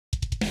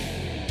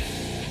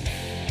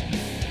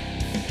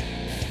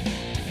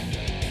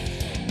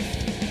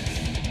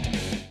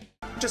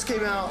Just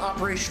came out,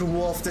 Operation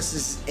Wolf. This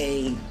is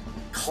a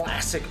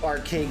classic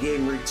arcade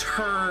game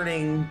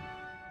returning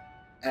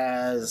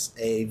as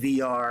a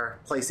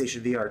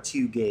PlayStation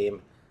VR2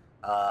 game.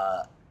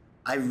 I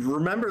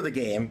remember the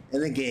game.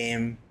 In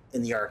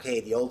the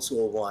arcade, the old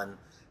school one,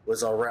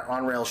 was a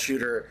on-rail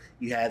shooter.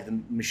 You had the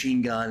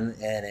machine gun,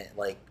 and it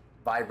like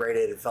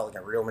vibrated. It felt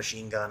like a real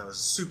machine gun. It was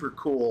super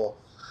cool.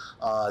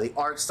 The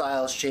art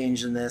style has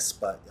changed in this,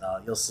 but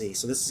you'll see.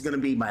 So this is going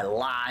to be my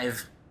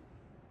live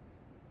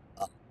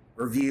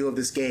review of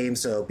this game,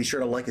 so be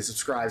sure to like and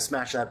subscribe,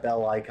 smash that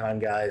bell icon,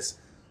 guys,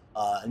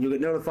 and you'll get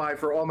notified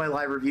for all my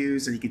live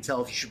reviews, and you can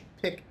tell if you should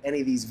pick any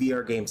of these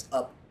VR games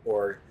up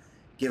or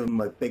give them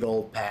a big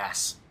old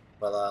pass.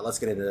 But let's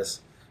get into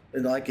this.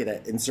 And I get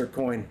it, insert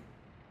coin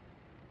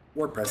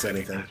or press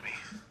anything. That's me,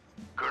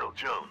 Colonel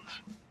Jones.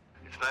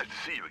 It's nice to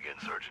see you again,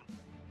 Sergeant.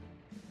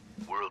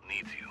 The world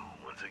needs you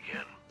once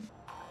again.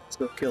 Let's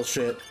go kill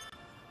shit.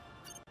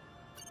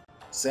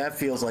 So that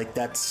feels like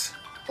that's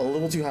a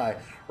little too high.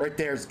 Right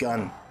there's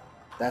gun.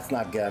 That's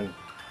not gun.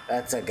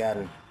 That's a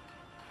gun.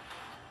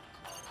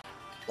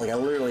 Like I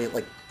literally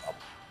like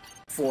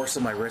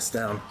forcing my wrist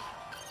down.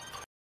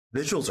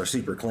 Visuals are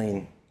super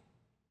clean.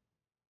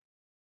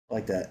 I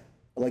like that.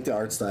 I like the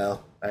art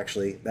style,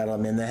 actually. Now that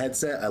I'm in the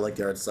headset, I like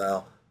the art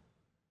style.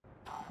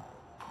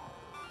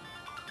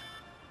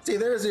 See,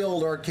 there's the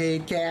old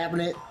arcade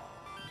cabinet.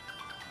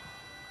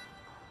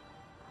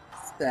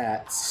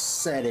 Stats,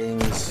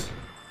 settings.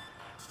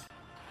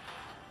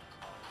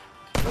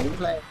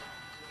 Gameplay.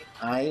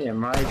 I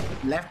am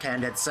right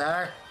left-handed,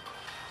 sir.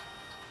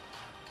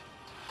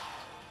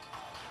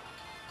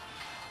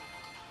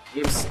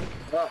 Oops.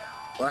 Oh,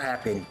 what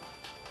happened?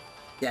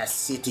 Yeah,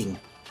 sitting.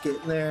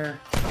 Get there.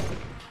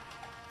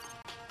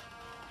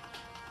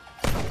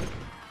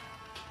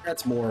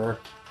 That's more.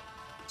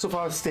 So if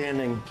I was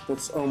standing,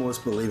 that's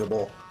almost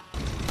believable.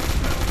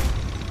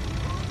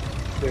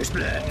 There's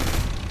blood.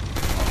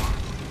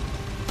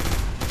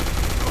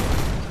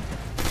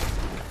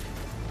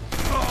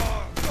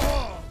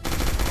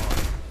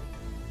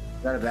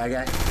 Is that a bad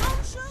guy?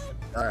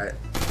 Alright.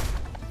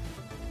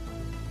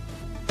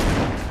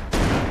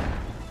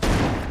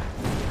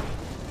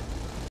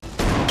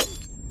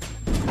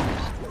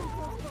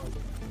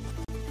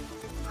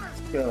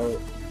 Let's go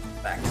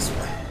back this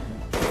way.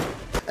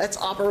 That's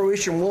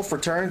Operation Wolf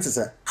Returns. It's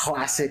a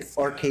classic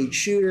arcade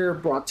shooter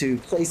brought to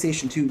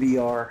PlayStation 2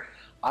 VR.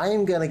 I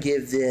am going to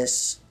give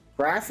this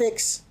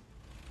graphics,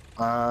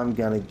 I'm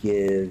going to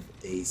give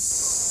a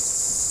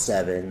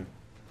 7.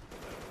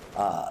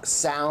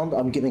 Sound,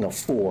 I'm giving a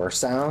 4.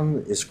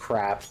 Sound is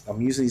crap.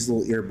 I'm using these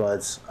little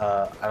earbuds.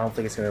 I don't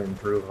think it's going to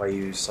improve if I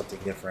use something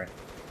different.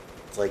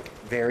 It's like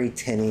very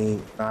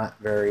tinny, not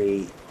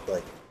very,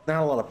 like,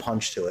 not a lot of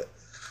punch to it.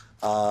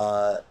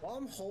 While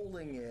I'm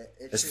holding it,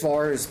 as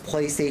far as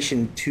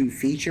PlayStation 2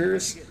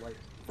 features,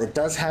 it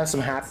does have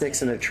some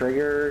haptics in the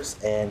triggers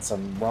and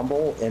some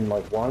rumble in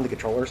like one of the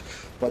controllers,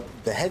 but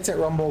the headset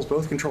rumbles,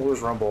 both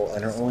controllers rumble,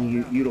 and are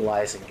only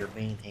utilizing your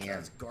main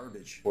hand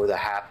for the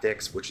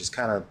haptics, which is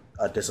kind of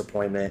a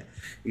disappointment.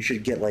 You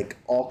should get like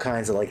all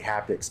kinds of like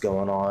haptics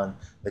going on,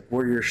 like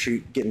where you're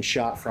getting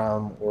shot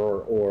from,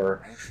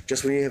 or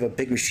just when you have a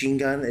big machine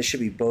gun, it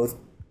should be both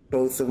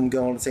of them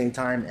going at the same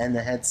time, and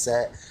the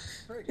headset.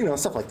 You know,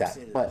 stuff like that,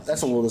 but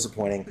that's a little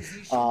disappointing.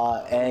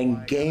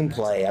 And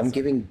gameplay, I'm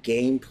giving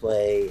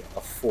gameplay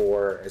a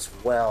 4 as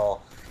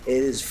well.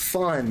 It is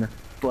fun,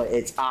 but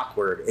it's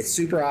awkward. It's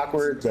super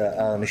awkward.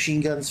 The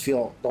machine guns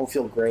don't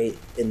feel great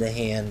in the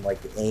hand,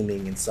 like the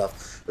aiming and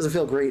stuff. Doesn't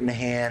feel great in the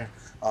hand.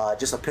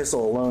 Just a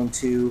pistol alone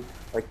too.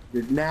 Like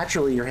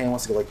naturally, your hand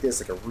wants to go like this,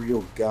 like a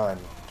real gun,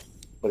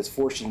 but it's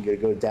forcing you to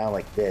go down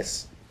like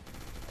this,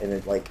 and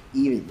it like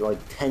even like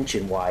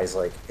tension-wise,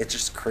 like it's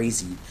just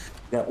crazy.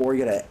 Or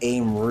you gotta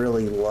aim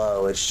really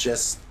low. It's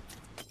just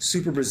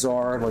super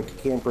bizarre. Like you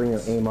can't bring your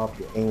aim up.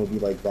 Your aim would be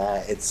like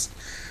that. It's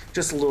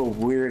just a little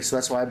weird. So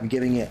that's why I'm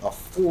giving it a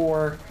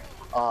 4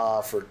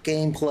 for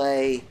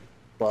gameplay.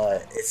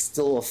 But it's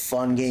still a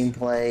fun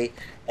gameplay,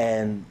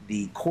 and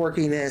the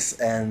quirkiness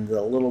and the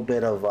little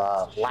bit of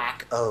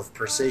lack of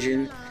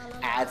precision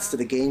adds to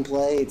the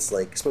gameplay. It's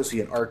like supposed to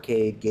be an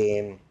arcade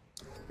game.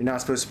 You're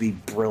not supposed to be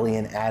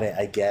brilliant at it,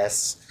 I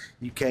guess.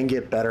 You can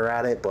get better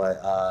at it,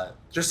 but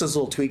just those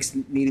little tweaks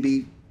need to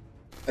be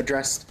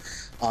addressed.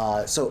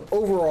 So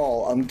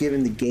overall, I'm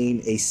giving the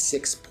game a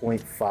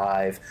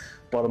 6.5,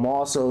 but I'm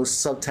also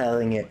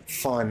subtitling it a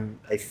fun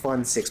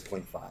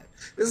 6.5.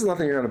 This is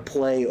nothing you're going to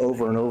play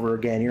over and over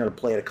again. You're going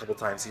to play it a couple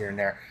times here and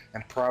there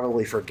and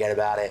probably forget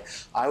about it.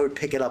 I would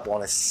pick it up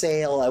on a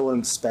sale. I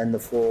wouldn't spend the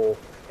full...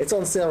 It's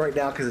on sale right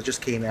now because it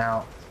just came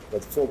out.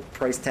 But the full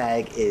price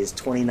tag is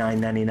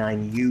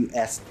 $29.99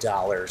 US,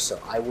 so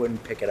I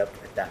wouldn't pick it up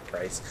at that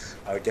price.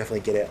 I would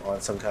definitely get it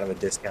on some kind of a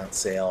discount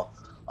sale.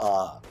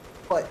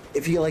 But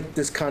if you like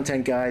this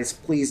content, guys,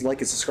 please like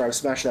and subscribe,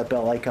 smash that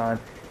bell icon.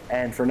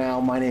 And for now,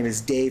 my name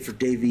is Dave for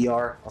Dave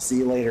VR. I'll see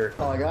you later.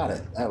 Oh, I got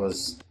it. That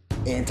was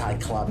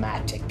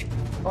anticlimactic.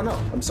 Oh no,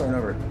 I'm starting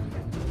over.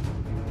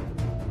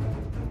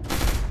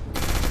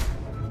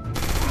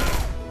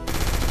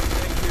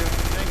 Thank you.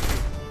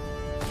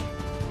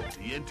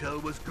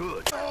 intel was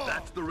good.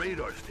 That's the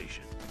radar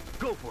station.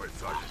 Go for it,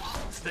 Sergeant.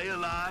 Stay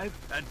alive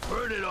and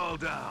burn it all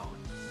down.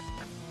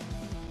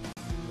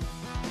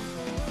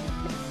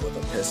 With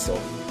a pistol.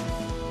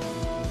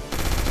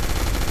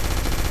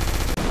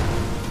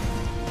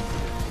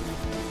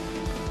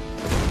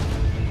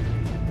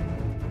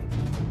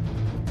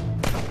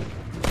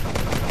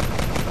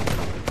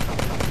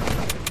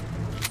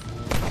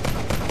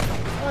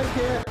 I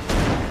can't.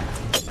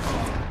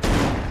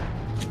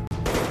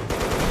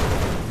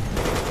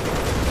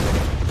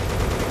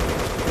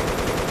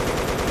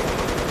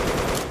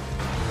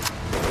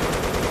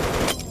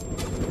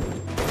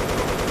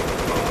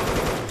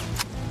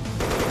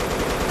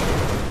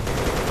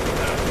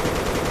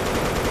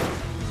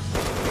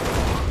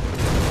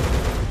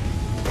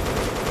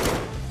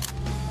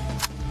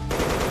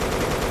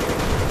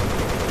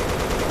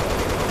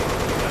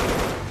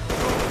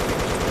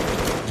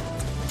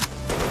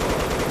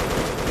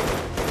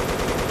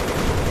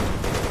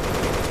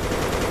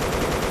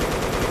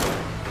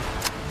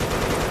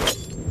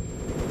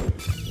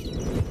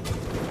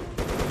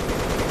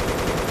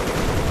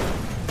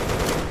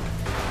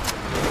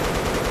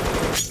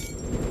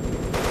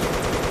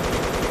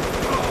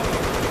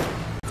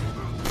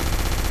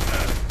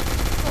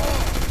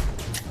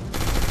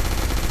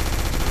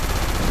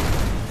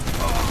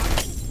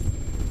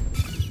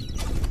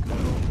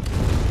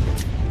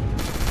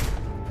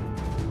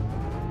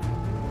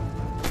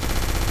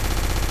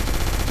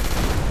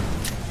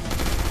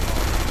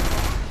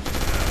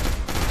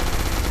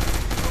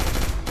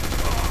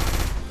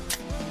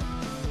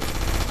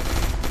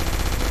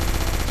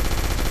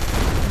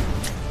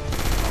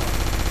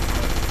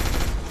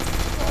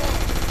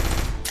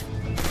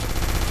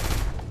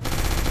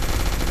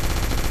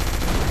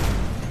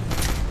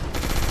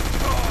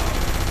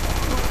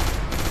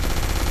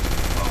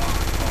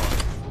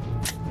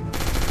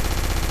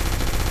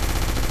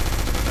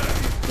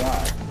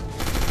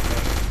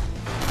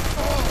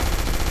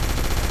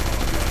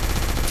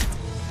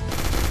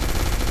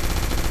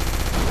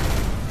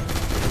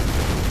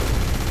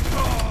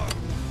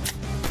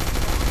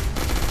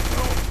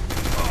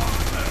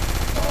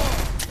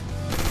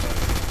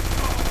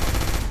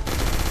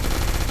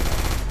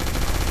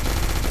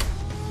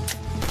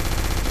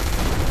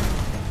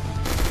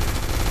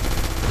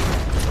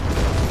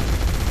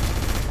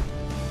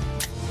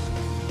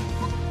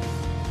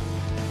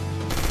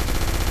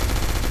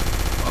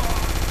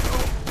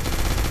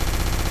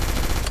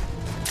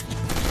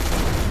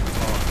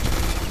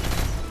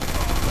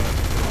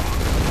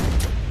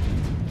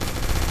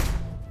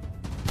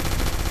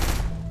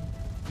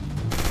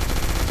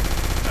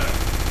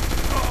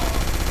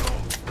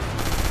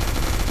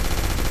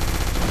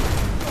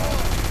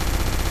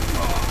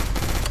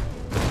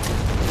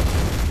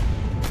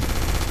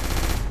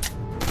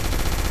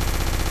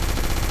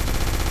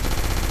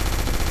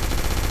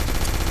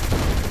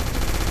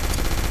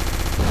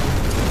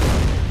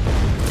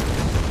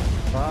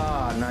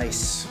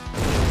 Nice.